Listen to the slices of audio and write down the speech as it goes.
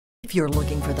If you're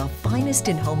looking for the finest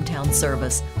in hometown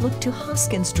service, look to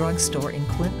Hoskins Drugstore in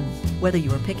Clinton. Whether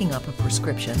you are picking up a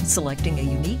prescription, selecting a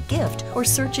unique gift, or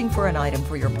searching for an item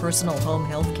for your personal home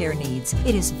health care needs,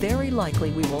 it is very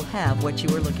likely we will have what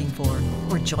you are looking for.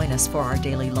 Or join us for our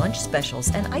daily lunch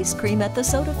specials and ice cream at the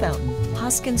soda fountain.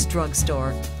 Hoskins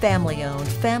Drugstore, family-owned,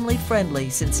 family-friendly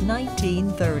since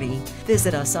 1930.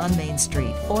 Visit us on Main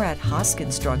Street or at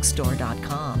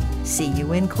hoskinsdrugstore.com. See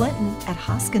you in Clinton at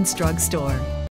Hoskins Drugstore.